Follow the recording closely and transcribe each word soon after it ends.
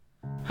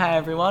Hi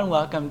everyone,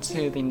 welcome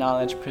to the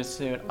Knowledge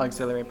Pursuit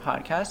Auxiliary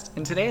Podcast.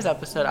 In today's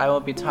episode, I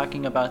will be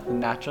talking about the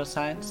natural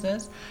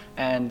sciences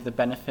and the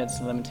benefits,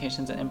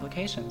 limitations, and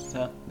implications.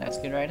 So let's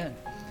get right in.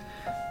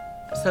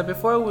 So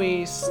before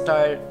we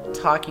start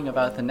talking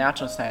about the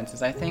natural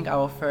sciences, I think I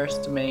will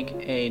first make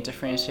a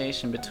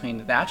differentiation between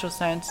the natural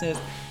sciences,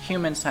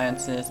 human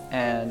sciences,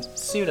 and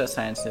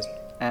pseudosciences.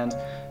 And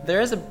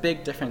there is a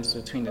big difference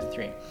between the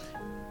three.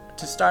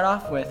 To start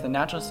off with, the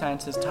natural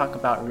sciences talk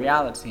about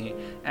reality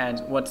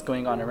and what's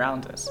going on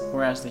around us,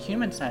 whereas the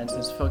human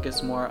sciences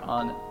focus more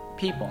on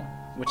people,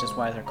 which is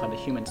why they're called the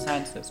human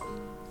sciences.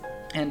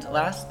 And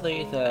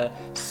lastly, the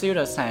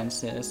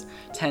pseudosciences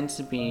tend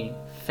to be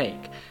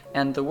fake.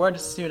 And the word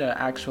pseudo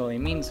actually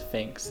means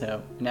fake,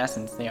 so in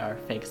essence, they are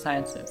fake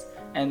sciences.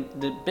 And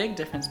the big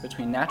difference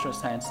between natural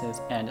sciences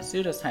and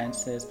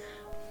pseudosciences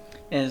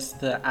is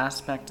the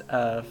aspect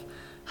of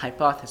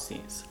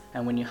hypotheses,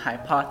 and when you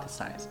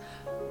hypothesize.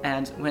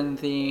 And when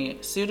the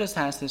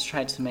pseudosciences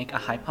try to make a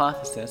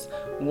hypothesis,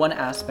 one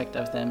aspect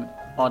of them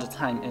all the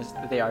time is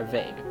they are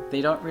vague.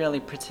 They don't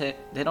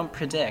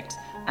predict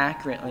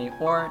accurately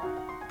or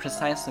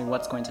precisely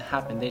what's going to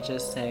happen. They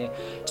just say,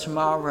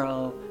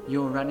 tomorrow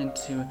you'll run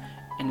into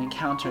an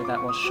encounter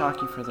that will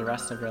shock you for the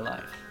rest of your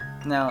life.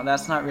 Now,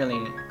 that's not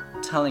really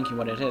telling you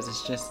what it is,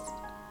 it's just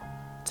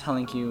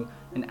telling you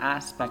an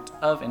aspect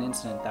of an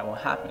incident that will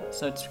happen.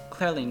 So it's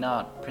clearly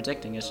not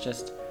predicting, it's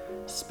just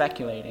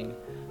speculating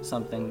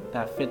something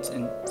that fits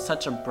in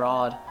such a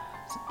broad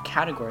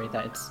category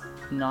that it's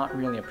not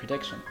really a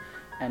prediction,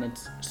 and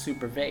it's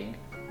super vague.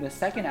 The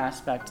second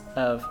aspect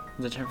of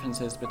the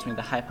differences between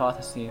the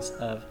hypotheses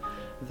of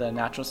the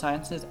natural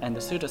sciences and the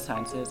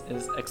pseudosciences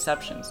is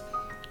exceptions.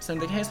 So in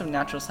the case of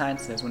natural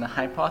sciences, when a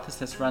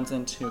hypothesis runs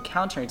into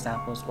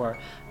counterexamples or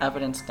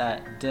evidence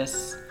that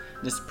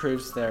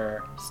disproves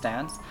their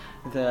stance,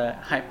 the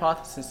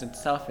hypothesis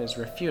itself is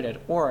refuted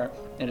or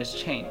it is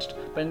changed.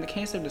 But in the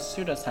case of the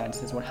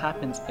pseudosciences, what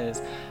happens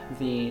is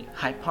the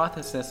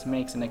hypothesis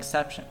makes an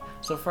exception.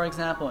 So for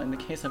example, in the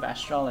case of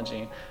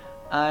astrology,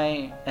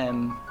 I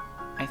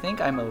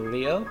think I'm a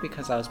Leo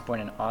because I was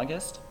born in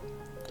August.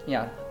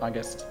 Yeah,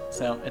 August.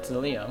 So it's a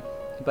Leo.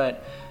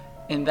 But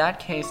in that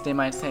case, they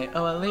might say,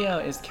 oh, a Leo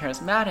is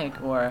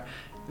charismatic, or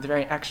they're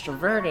very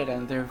extroverted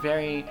and they're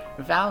very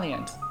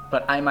valiant.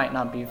 But I might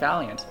not be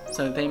valiant.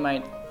 So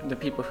the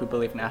people who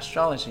believe in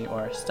astrology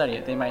or study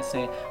it, they might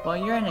say, well,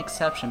 you're an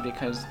exception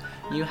because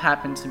you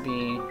happen to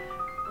be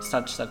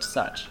such.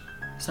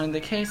 So in the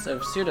case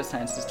of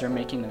pseudosciences, they're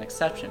making an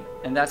exception.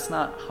 And that's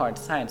not hard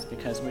science,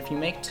 because if you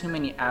make too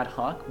many ad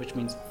hoc, which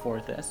means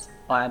for this,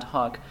 ad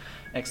hoc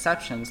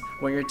exceptions,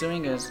 what you're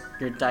doing is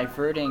you're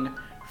diverting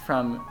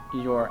from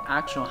your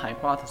actual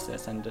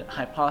hypothesis, and the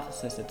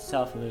hypothesis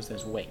itself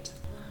loses weight.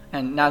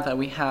 And now that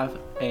we have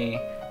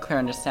a clear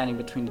understanding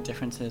between the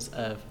differences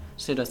of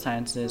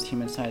pseudosciences,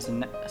 human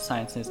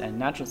sciences, and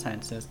natural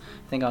sciences,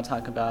 I think I'll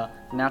talk about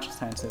the natural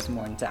sciences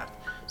more in depth.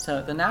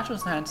 So the natural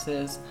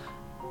sciences,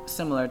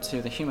 similar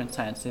to the human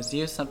sciences,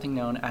 use something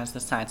known as the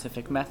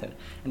scientific method.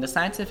 And the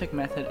scientific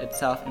method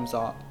itself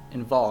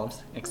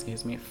involves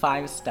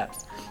 5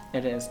 steps.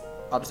 It is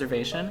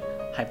observation,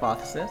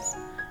 hypothesis,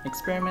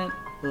 experiment,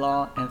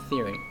 law, and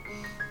theory.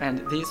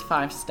 And these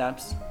 5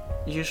 steps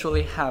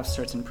usually have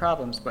certain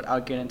problems, but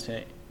I'll get into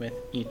it with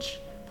each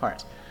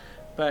part.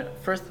 But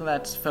first,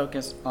 let's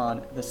focus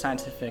on the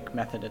scientific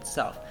method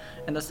itself.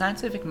 And the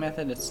scientific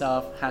method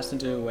itself has to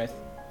do with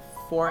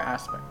 3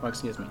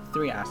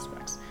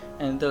 aspects.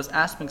 And those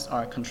aspects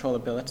are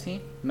controllability,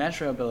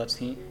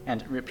 measurability,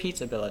 and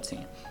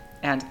repeatability.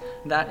 And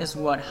that is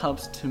what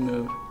helps to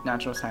move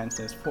natural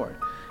sciences forward.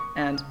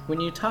 And when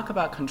you talk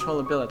about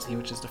controllability,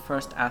 which is the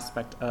first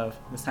aspect of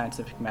the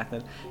scientific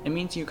method, it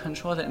means you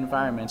control the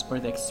environment or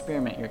the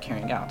experiment you're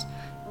carrying out,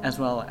 as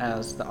well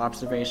as the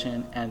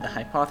observation and the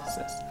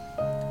hypothesis.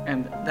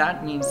 And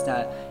that means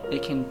that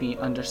it can be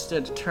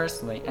understood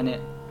tersely, and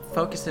it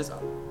focuses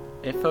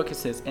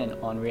in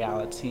on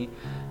reality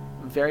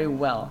very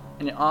well.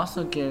 And it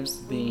also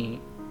gives the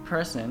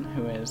person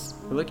who is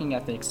looking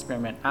at the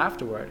experiment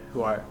afterward,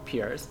 who are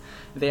peers,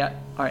 they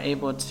are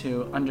able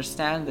to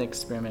understand the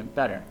experiment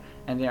better,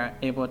 and they are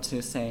able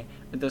to say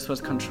this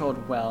was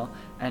controlled well,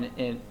 and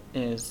it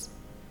is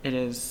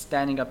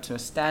standing up to a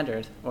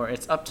standard, or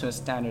it's up to a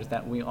standard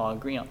that we all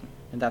agree on,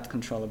 and that's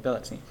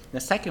controllability. The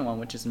second one,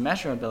 which is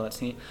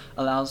measurability,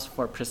 allows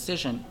for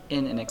precision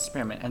in an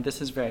experiment, and this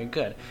is very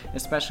good,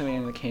 especially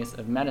in the case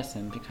of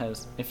medicine,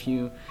 because if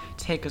you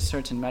take a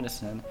certain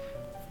medicine,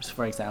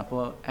 for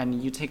example,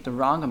 and you take the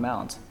wrong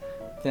amount,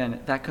 then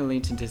that could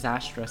lead to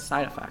disastrous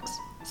side effects.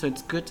 So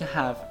it's good to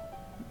have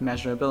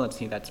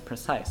measurability that's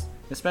precise,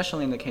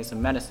 especially in the case of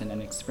medicine and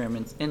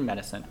experiments in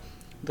medicine.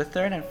 The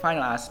third and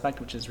final aspect,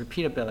 which is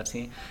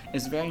repeatability,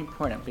 is very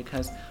important,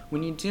 because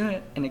when you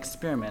do an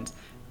experiment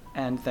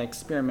and the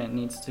experiment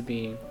needs to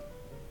be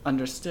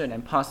understood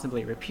and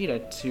possibly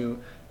repeated to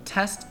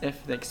test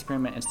if the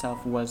experiment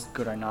itself was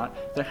good or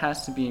not, there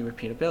has to be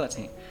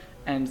repeatability.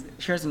 And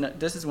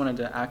this is one of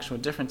the actual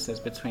differences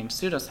between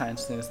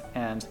pseudosciences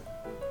and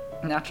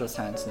natural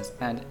sciences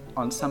and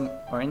in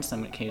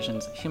some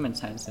occasions human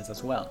sciences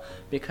as well,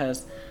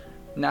 because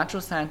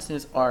natural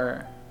sciences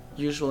are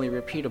usually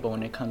repeatable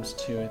when it comes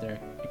to their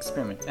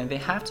experiments, and they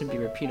have to be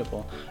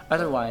repeatable,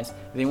 otherwise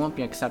they won't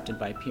be accepted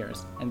by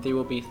peers and they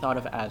will be thought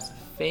of as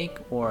fake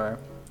or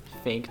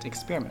faked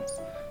experiments,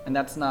 and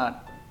that's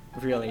not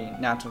really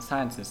natural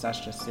sciences,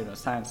 that's just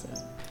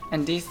pseudosciences.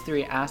 And these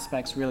three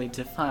aspects really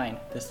define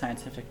the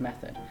scientific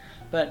method.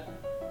 But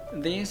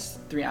these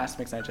three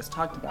aspects I just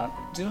talked about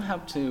do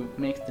help to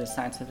make the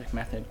scientific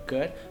method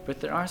good,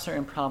 but there are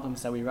certain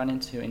problems that we run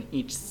into in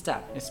each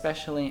step,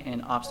 especially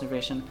in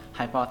observation,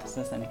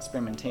 hypothesis, and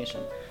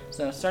experimentation.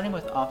 So starting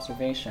with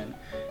observation,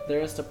 there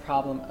is the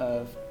problem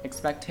of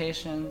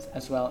expectations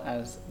as well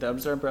as the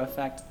observer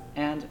effect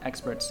and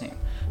expert seeing.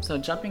 So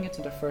jumping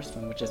into the first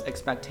one, which is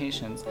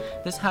expectations,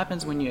 this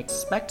happens when you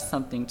expect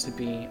something to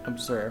be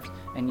observed,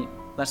 and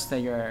let's say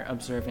you're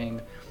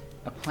observing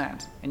a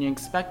plant, and you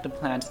expect the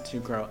plant to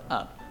grow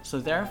up. So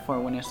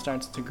therefore, when it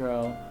starts to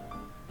grow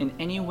in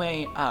any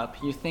way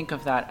up, you think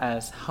of that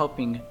as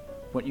helping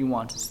what you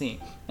want to see.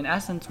 In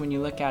essence, when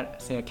you look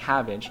at, say, a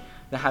cabbage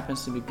that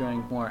happens to be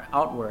growing more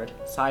outward,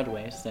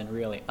 sideways, than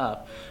really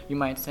up, you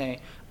might say,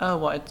 oh,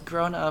 well, it's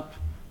grown up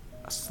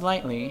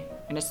slightly,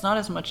 and it's not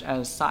as much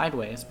as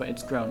sideways, but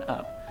it's grown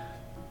up.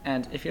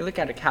 And if you look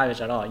at a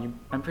cabbage at all,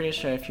 I'm pretty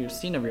sure if you've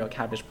seen a real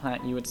cabbage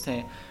plant, you would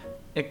say,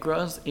 it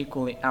grows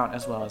equally out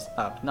as well as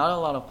up. Not a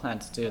lot of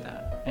plants do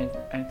that. And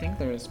I think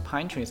there's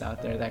pine trees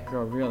out there that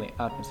grow really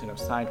up instead of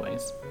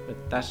sideways,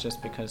 but that's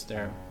just because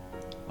they're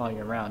all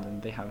year round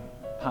and they have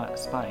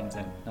spines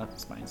and not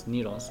spines,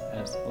 needles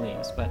as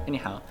leaves. But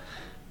anyhow,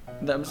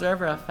 the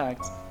observer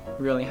effect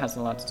really has a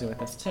lot to do with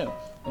this too,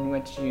 in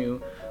which you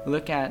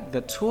look at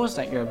the tools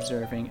that you're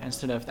observing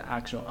instead of the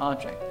actual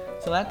object.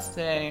 So let's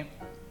say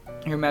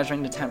you're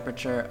measuring the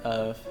temperature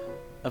of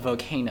a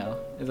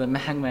volcano, the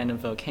magma in a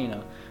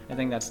volcano. I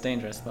think that's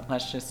dangerous, but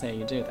let's just say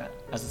you do that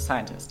as a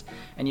scientist.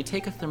 And you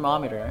take a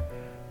thermometer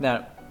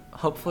that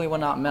hopefully will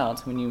not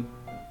melt when you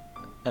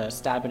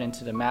stab it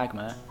into the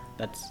magma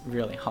that's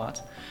really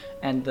hot.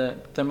 And the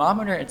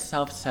thermometer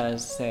itself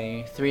says,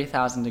 say,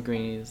 3,000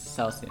 degrees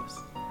Celsius.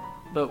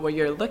 But what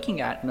you're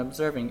looking at and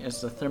observing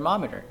is the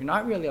thermometer. You're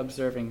not really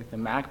observing the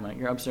magma,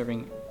 you're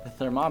observing the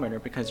thermometer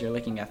because you're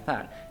looking at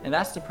that. And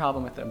that's the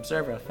problem with the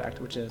observer effect,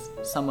 which is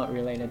somewhat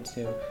related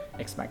to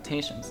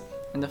expectations.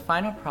 And the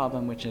final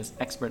problem, which is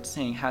expert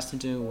seeing, has to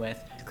do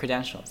with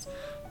credentials.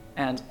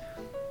 And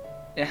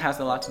it has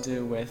a lot to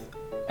do with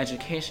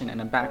education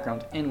and a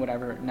background in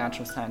whatever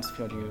natural science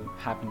field you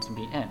happen to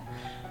be in.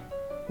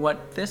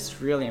 What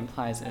this really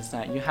implies is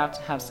that you have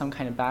to have some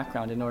kind of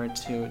background in order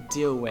to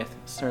deal with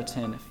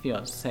certain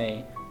fields,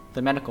 say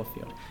the medical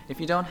field. If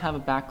you don't have a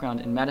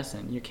background in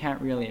medicine, you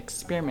can't really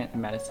experiment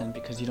in medicine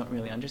because you don't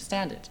really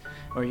understand it,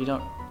 or you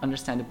don't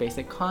understand the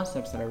basic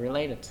concepts that are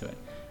related to it.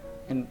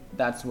 And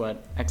that's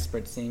what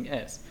expert seeing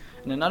is.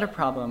 And another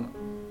problem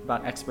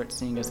about expert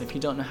seeing is if you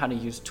don't know how to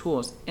use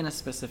tools in a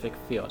specific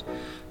field.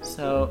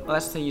 So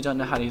let's say you don't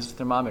know how to use a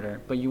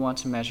thermometer, but you want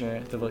to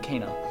measure the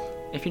volcano.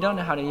 If you don't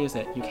know how to use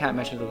it, you can't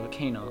measure the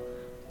volcano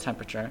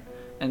temperature,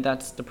 and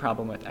that's the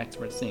problem with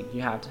expert seeing.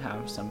 You have to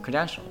have some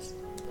credentials.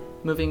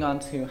 Moving on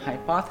to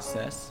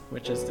hypothesis,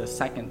 which is the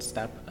second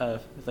step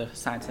of the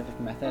scientific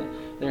method,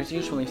 there's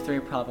usually three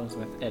problems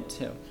with it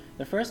too.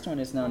 The first one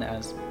is known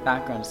as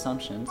background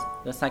assumptions.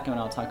 The second one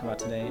I'll talk about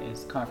today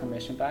is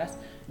confirmation bias.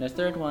 And the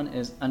third one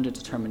is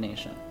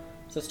underdetermination.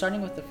 So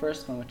starting with the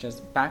first one, which is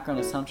background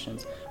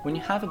assumptions, when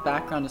you have a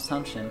background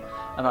assumption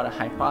about a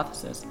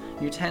hypothesis,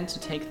 you tend to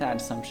take that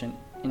assumption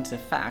into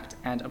fact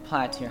and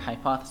apply it to your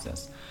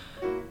hypothesis.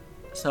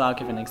 So I'll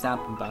give an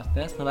example about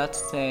this. So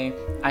let's say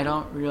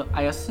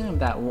I assume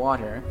that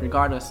water,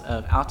 regardless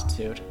of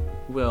altitude,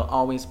 will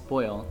always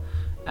boil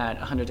at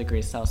 100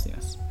 degrees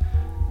Celsius.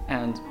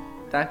 And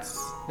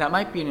that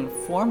might be an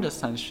informed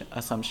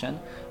assumption,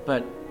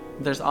 but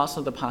there's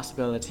also the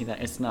possibility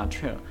that it's not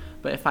true.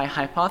 But if I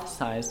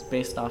hypothesize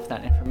based off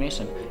that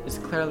information, it's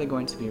clearly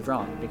going to be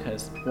wrong,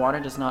 because water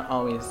does not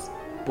always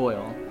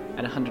boil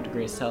at 100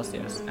 degrees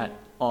Celsius at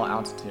all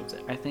altitudes.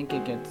 I think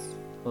it gets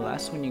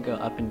less when you go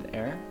up in the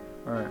air,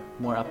 or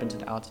more up into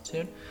the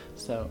altitude,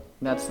 so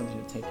that's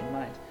something to take in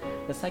mind.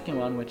 The second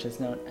one, which is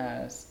known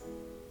as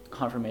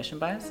confirmation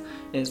bias,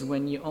 is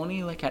when you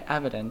only look at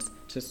evidence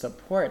to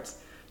support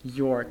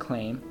your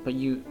claim, but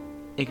you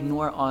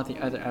ignore all the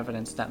other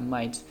evidence that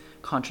might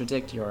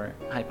contradict your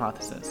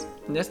hypothesis.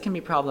 And this can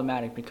be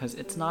problematic because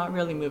it's not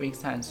really moving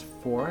science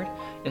forward,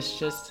 it's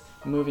just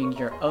moving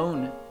your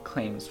own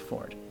claims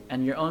forward,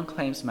 and your own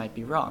claims might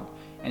be wrong.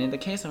 And in the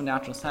case of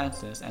natural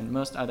sciences and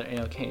most other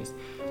AOKs,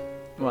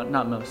 well,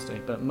 not mostly,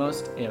 but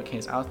most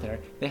AOKs out there,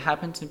 they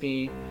happen to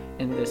be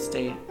in this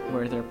state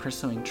where they're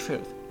pursuing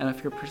truth. And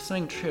if you're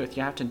pursuing truth,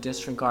 you have to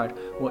disregard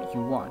what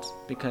you want,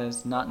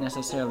 because not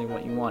necessarily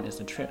what you want is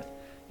the truth.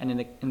 And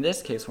in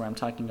this case where I'm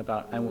talking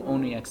about, I will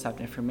only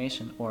accept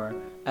information or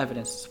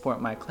evidence to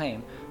support my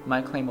claim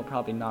will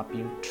probably not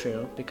be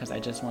true because I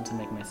just want to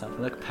make myself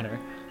look better,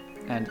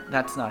 and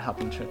that's not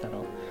helping truth at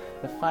all.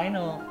 The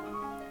final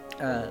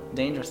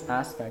dangerous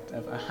aspect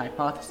of a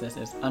hypothesis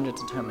is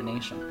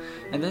underdetermination.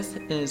 And this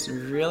is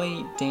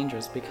really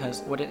dangerous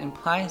because what it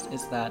implies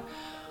is that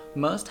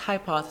most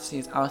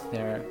hypotheses out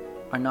there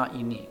are not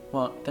unique.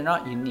 Well, they're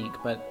not unique,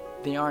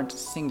 but they aren't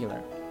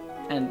singular.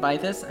 And by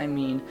this I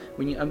mean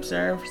when you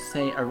observe,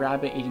 say, a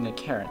rabbit eating a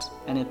carrot,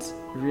 and it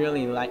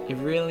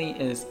really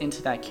is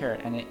into that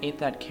carrot, and it ate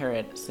that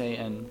carrot, say,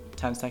 in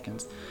 10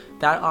 seconds,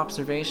 that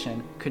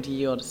observation could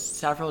yield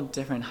several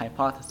different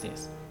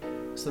hypotheses.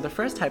 So the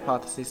first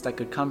hypothesis that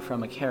could come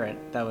from a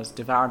carrot that was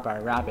devoured by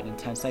a rabbit in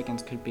 10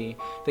 seconds could be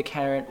the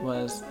carrot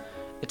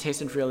it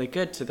tasted really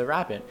good to the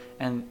rabbit,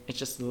 and it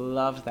just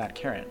loved that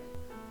carrot.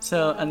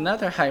 So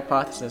another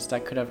hypothesis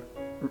that could have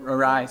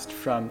arisen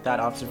from that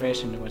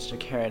observation in which the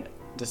carrot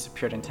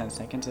disappeared in 10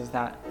 seconds is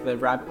that the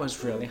rabbit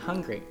was really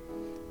hungry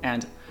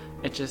and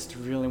it just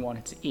really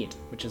wanted to eat,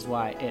 which is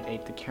why it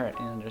ate the carrot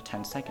in under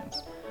 10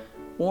 seconds.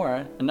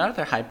 Or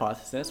another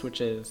hypothesis, which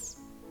is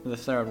the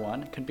third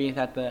one, could be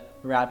that the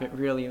rabbit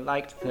really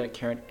liked the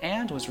carrot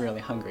and was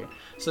really hungry.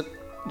 So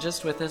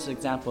just with this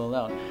example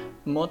alone,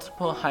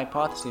 multiple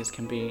hypotheses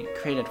can be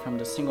created from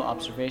the single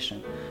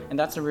observation. And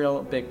that's a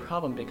real big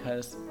problem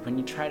because when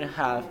you try to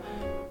have,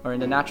 or in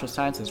the natural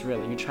sciences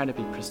really, you try to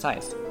be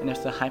precise. And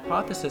if the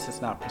hypothesis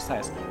is not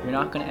precise, you're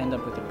not going to end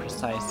up with a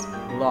precise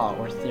law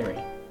or theory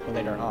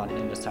later on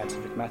in the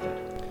scientific method.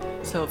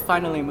 So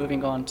finally,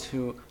 moving on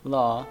to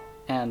law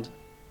and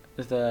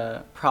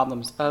the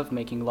problems of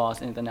making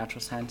laws in the natural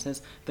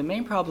sciences, the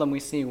main problem we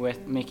see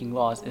with making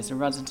laws is it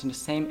runs into the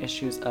same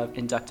issues of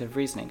inductive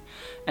reasoning.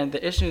 And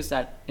the issues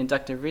that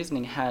inductive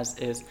reasoning has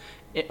is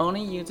it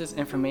only uses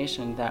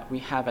information that we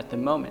have at the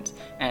moment,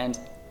 and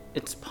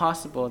it's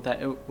possible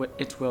that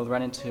it will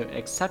run into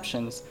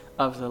exceptions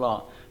of the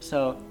law.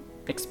 So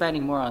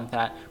expanding more on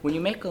that, when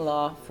you make a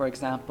law, for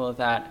example,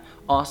 that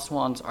all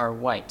swans are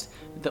white,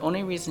 the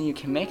only reason you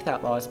can make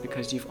that law is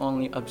because you've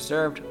only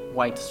observed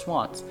white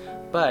swans.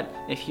 But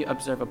if you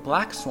observe a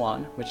black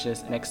swan, which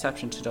is an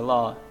exception to the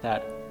law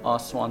that all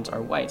swans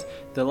are white,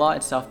 the law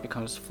itself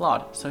becomes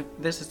flawed. So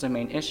this is the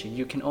main issue.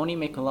 You can only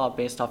make a law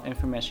based off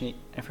information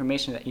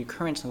that you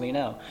currently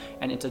know,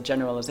 and it's a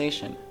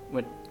generalization.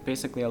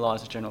 Basically, a law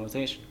is a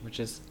generalization,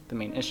 which is the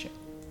main issue.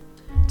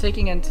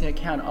 Taking into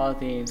account all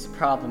these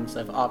problems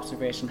of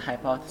observation,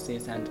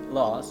 hypotheses, and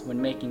laws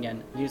when making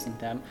and using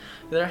them,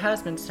 there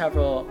has been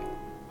several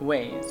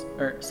ways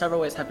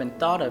have been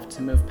thought of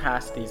to move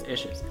past these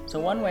issues. So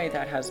one way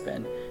that has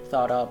been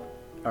thought out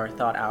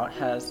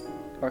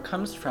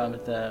comes from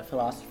the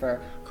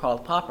philosopher Karl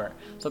Popper.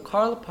 So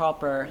Karl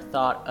Popper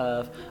thought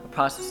of a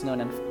process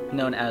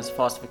known as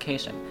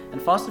falsification.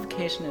 And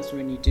falsification is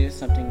when you do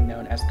something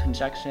known as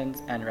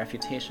conjectures and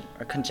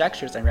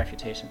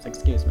refutations,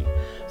 excuse me.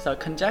 So a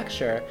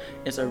conjecture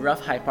is a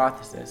rough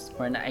hypothesis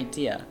or an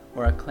idea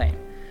or a claim.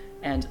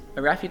 And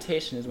a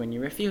refutation is when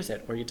you refuse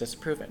it or you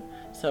disprove it.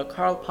 So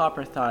Karl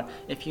Popper thought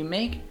if you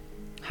make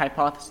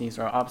hypotheses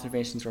or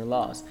observations or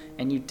laws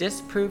and you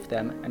disprove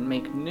them and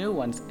make new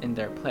ones in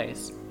their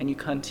place, and you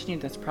continue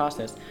this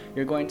process,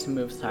 you're going to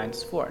move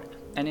science forward.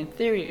 And in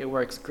theory it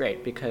works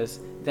great because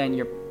then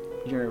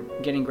you're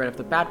getting rid of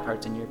the bad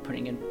parts and you're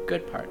putting in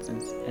good parts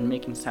and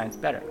making science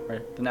better,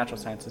 or the natural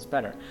sciences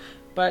better.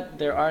 But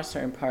there are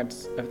certain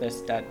parts of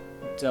this that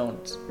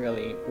don't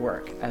really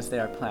work as they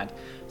are planned.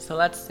 So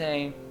let's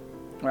say,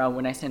 well,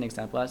 when I say an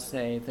example, let's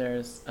say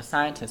there's a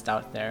scientist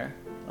out there,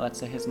 let's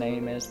say his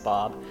name is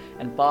Bob,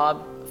 and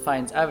Bob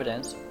finds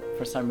evidence,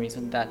 for some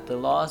reason, that the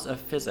laws of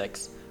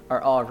physics are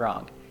all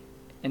wrong.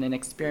 In an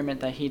experiment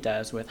that he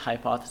does with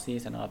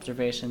hypotheses and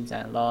observations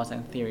and laws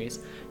and theories,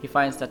 he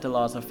finds that the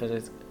laws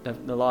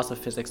of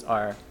physics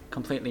are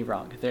completely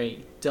wrong.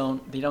 They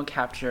don't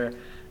capture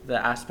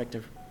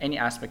any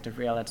aspect of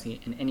reality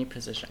in any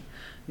position.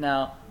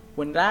 Now,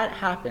 when that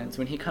happens,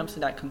 when he comes to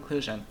that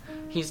conclusion,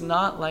 he's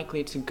not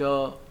likely to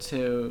go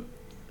to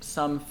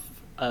some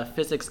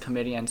physics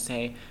committee and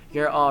say,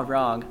 "You're all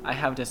wrong, I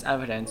have this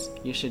evidence,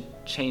 you should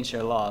change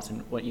your laws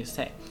and what you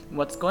say."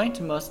 What's going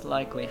to most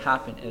likely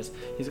happen is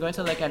he's going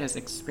to look at his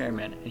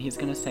experiment and he's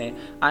going to say,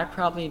 "I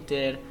probably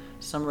did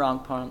some wrong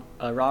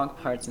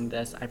parts in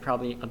this. I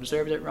probably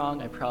observed it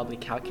wrong, I probably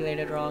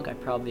calculated wrong, I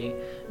probably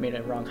made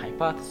a wrong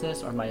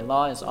hypothesis, or my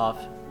law is off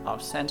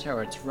center,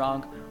 or it's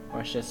wrong,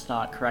 or it's just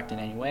not correct in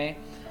any way."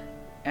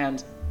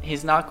 And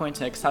he's not going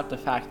to accept the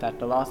fact that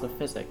the laws of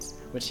physics,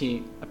 which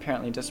he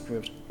apparently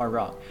disproved, are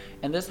wrong.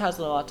 And this has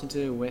a lot to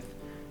do with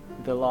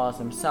the laws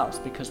themselves,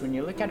 because when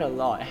you look at a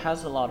law, it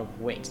has a lot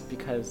of weight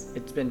because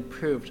it's been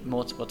proved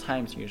multiple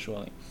times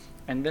usually.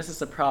 And this is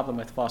the problem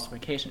with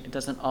falsification. It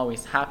doesn't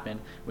always happen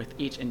with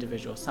each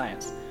individual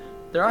science.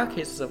 There are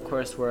cases, of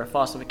course, where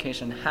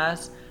falsification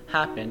has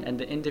happened and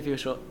the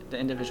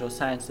individual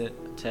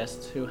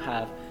scientists who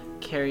have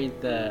carried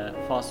the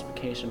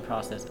falsification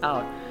process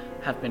out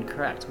have been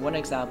correct. One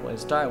example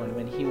is Darwin.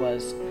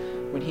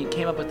 When he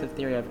came up with the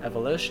theory of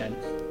evolution,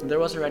 there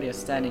was already a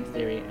standing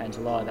theory and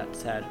law that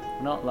said,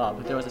 not law,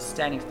 but there was a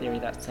standing theory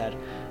that said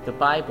the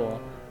Bible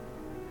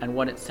and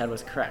what it said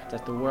was correct,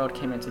 that the world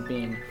came into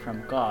being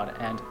from God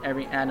and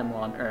every animal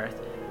on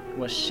earth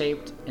was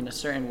shaped in a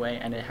certain way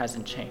and it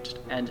hasn't changed.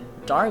 And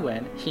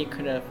Darwin, he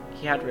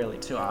had really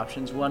two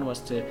options. One was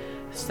to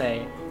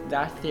say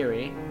that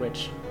theory,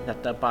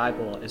 that the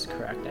Bible is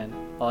correct and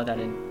all that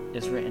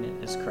is written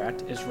is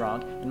correct, is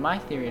wrong, and my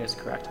theory is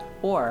correct.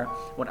 Or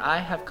what I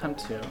have come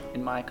to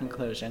in my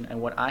conclusion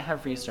and what I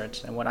have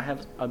researched and what I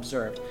have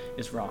observed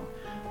is wrong.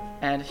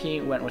 And he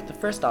went with the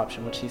first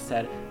option, which he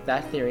said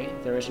that theory,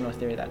 the original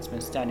theory that's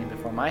been standing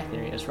before my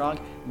theory, is wrong.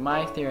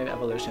 My theory of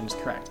evolution is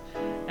correct.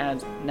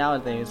 And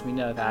nowadays we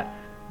know that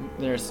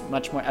there's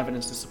much more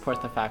evidence to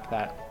support the fact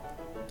that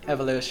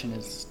evolution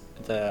is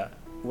the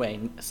way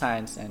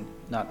science and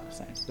not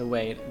science, the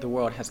way the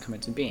world has come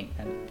into being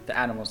and the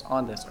animals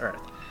on this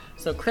earth.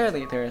 So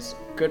clearly there's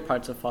good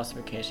parts of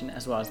falsification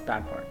as well as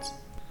bad parts.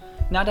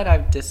 Now that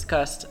I've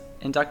discussed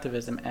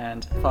inductivism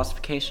and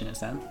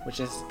falsificationism, which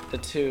is the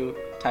two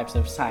types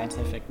of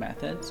scientific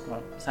methods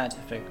or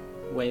scientific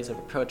ways of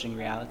approaching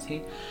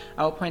reality,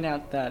 I will point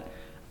out that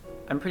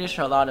I'm pretty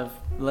sure a lot of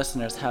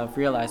listeners have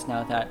realized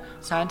now that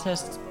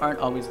scientists aren't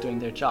always doing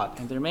their job,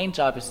 and their main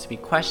job is to be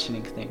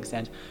questioning things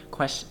and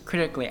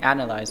critically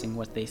analyzing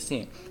what they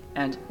see.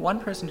 And one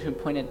person who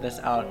pointed this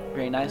out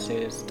very nicely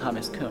is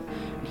Thomas Kuhn.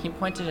 And he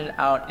pointed it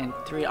out in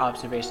 3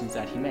 observations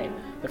that he made.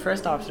 The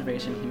first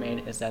observation he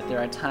made is that there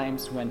are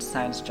times when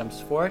science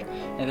jumps forward,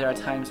 and there are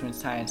times when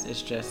science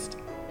is just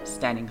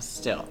standing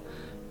still.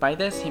 By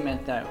this, he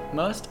meant that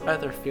most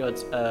other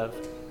fields of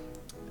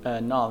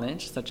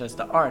knowledge, such as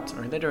the arts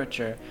or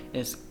literature,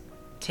 is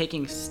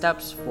taking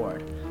steps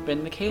forward. But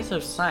in the case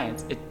of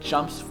science, it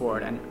jumps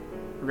forward and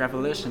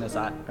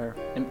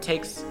it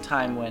takes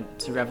time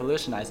to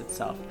revolutionize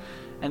itself.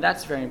 And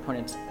that's very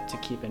important to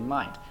keep in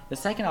mind. The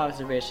second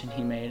observation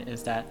he made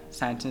is that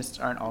scientists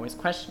aren't always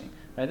questioning.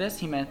 By this,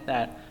 he meant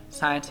that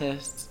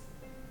scientists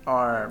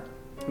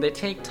they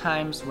take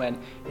times when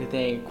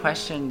they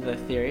question the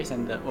theories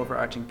and the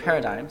overarching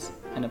paradigms.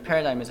 And a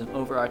paradigm is an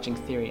overarching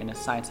theory in a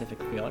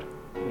scientific field,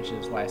 which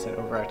is why I said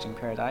overarching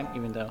paradigm,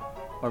 even though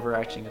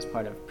overarching is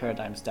part of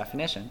paradigm's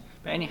definition.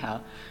 But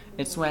anyhow,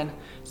 it's when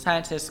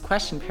scientists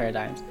question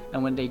paradigms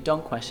and when they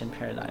don't question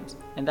paradigms.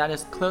 And that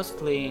is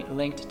closely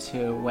linked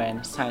to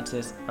when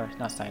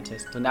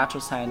the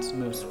natural science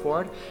moves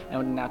forward and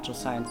when the natural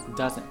science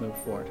doesn't move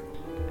forward.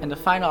 And the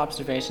final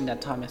observation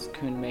that Thomas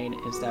Kuhn made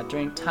is that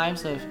during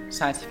times of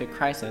scientific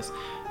crisis,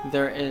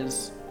 there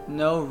is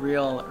no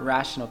real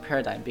rational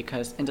paradigm,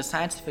 because in the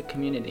scientific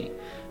community,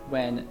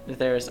 when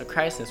there's a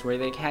crisis where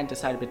they can't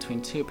decide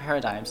between two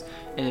paradigms,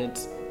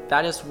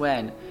 that is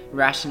when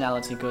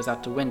rationality goes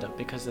out the window,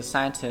 because the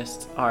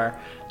scientists are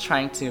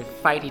trying to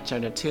fight each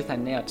other tooth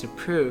and nail to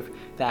prove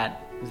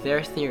that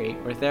their theory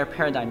or their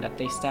paradigm that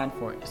they stand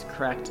for is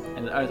correct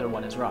and the other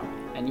one is wrong.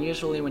 And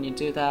usually when you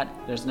do that,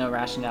 there's no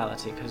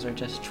rationality, because they're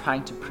just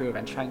trying to prove.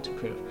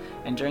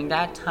 And during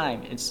that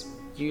time, it's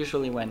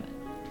usually when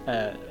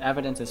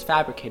evidence is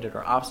fabricated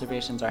or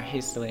observations are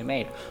hastily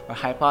made or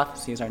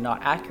hypotheses are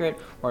not accurate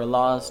or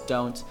laws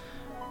don't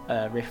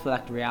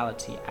reflect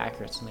reality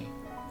accurately.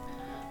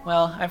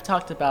 Well, I've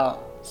talked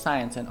about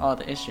science and all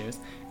the issues,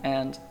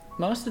 and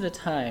most of the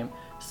time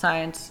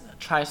science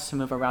tries to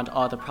move around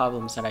all the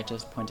problems that I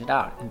just pointed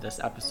out in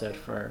this episode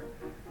for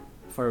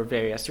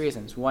various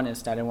reasons. One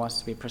is that it wants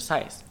to be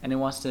precise and it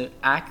wants to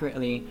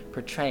accurately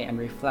portray and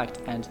reflect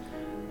and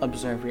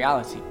observe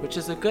reality, which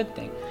is a good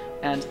thing.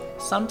 And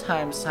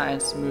sometimes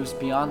science moves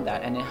beyond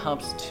that and it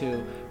helps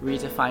to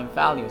redefine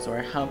values, or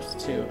it helps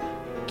to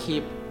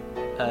keep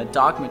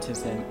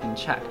dogmatism in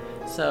check.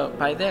 So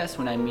by this,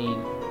 when I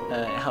mean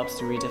it helps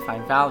to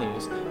redefine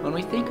values, when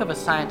we think of a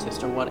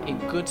scientist or what a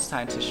good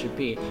scientist should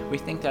be, we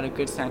think that a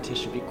good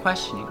scientist should be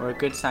questioning, or a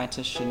good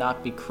scientist should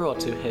not be cruel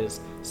to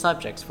his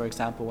subjects. For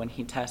example, when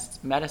he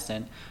tests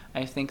medicine,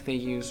 I think they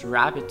use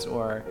rabbits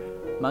or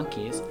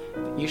monkeys.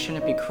 You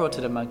shouldn't be cruel to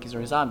the monkeys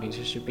or zombies.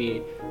 You should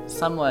be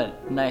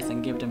somewhat nice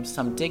and give them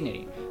some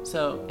dignity.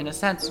 So in a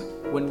sense,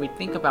 when we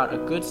think about a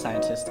good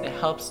scientist, it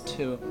helps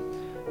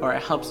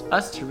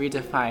us to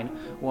redefine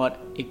what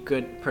a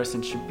good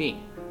person should be.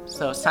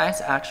 So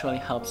science actually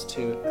helps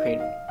to create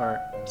or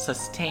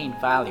sustain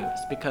values,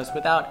 because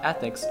without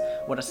ethics,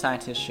 what a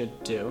scientist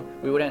should do,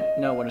 we wouldn't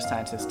know what a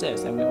scientist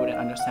is, and we wouldn't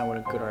understand what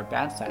a good or a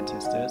bad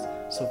scientist is.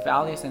 So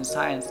values in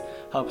science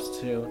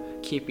helps to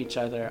keep each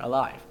other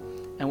alive.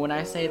 And when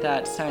I say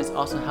that science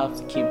also helps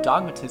to keep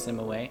dogmatism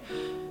away,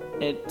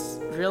 it's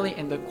really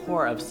in the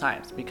core of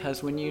science,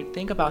 because when you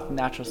think about the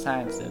natural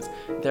sciences,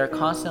 they're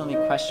constantly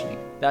questioning.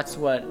 That's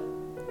what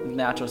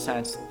natural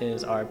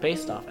sciences are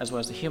based off, as well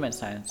as the human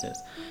sciences.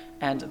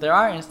 And there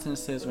are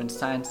instances when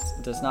science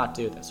does not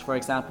do this. For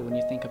example, when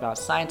you think about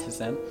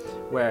scientism,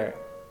 where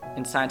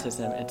in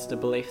scientism it's the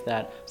belief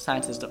that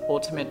science is the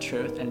ultimate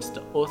truth and it's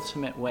the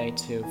ultimate way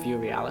to view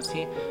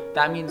reality,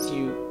 that means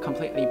you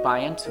completely buy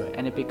into it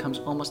and it becomes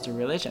almost a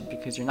religion,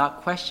 because you're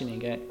not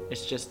questioning it,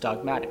 it's just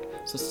dogmatic.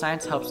 So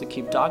science helps to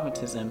keep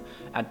dogmatism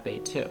at bay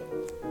too.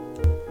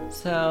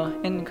 So,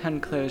 in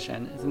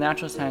conclusion, the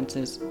natural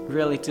sciences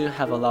really do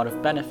have a lot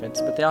of benefits,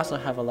 but they also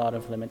have a lot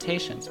of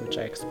limitations, which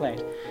I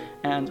explained.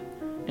 And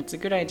it's a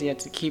good idea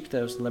to keep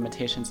those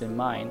limitations in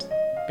mind,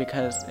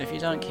 because if you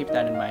don't keep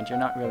that in mind, you're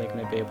not really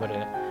going to be able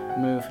to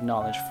move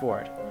knowledge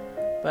forward.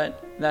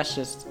 But that's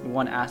just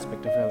one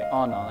aspect of really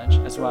all knowledge,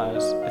 as well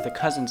as the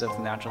cousins of the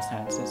natural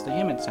sciences, the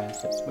human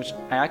sciences, which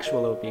I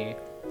actually will be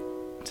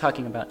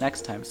talking about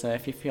next time. So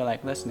if you feel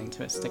like listening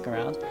to it, stick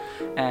around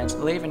and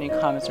leave any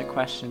comments or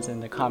questions in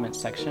the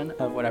comments section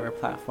of whatever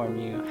platform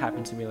you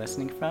happen to be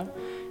listening from.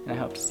 And I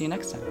hope to see you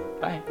next time.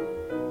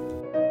 Bye.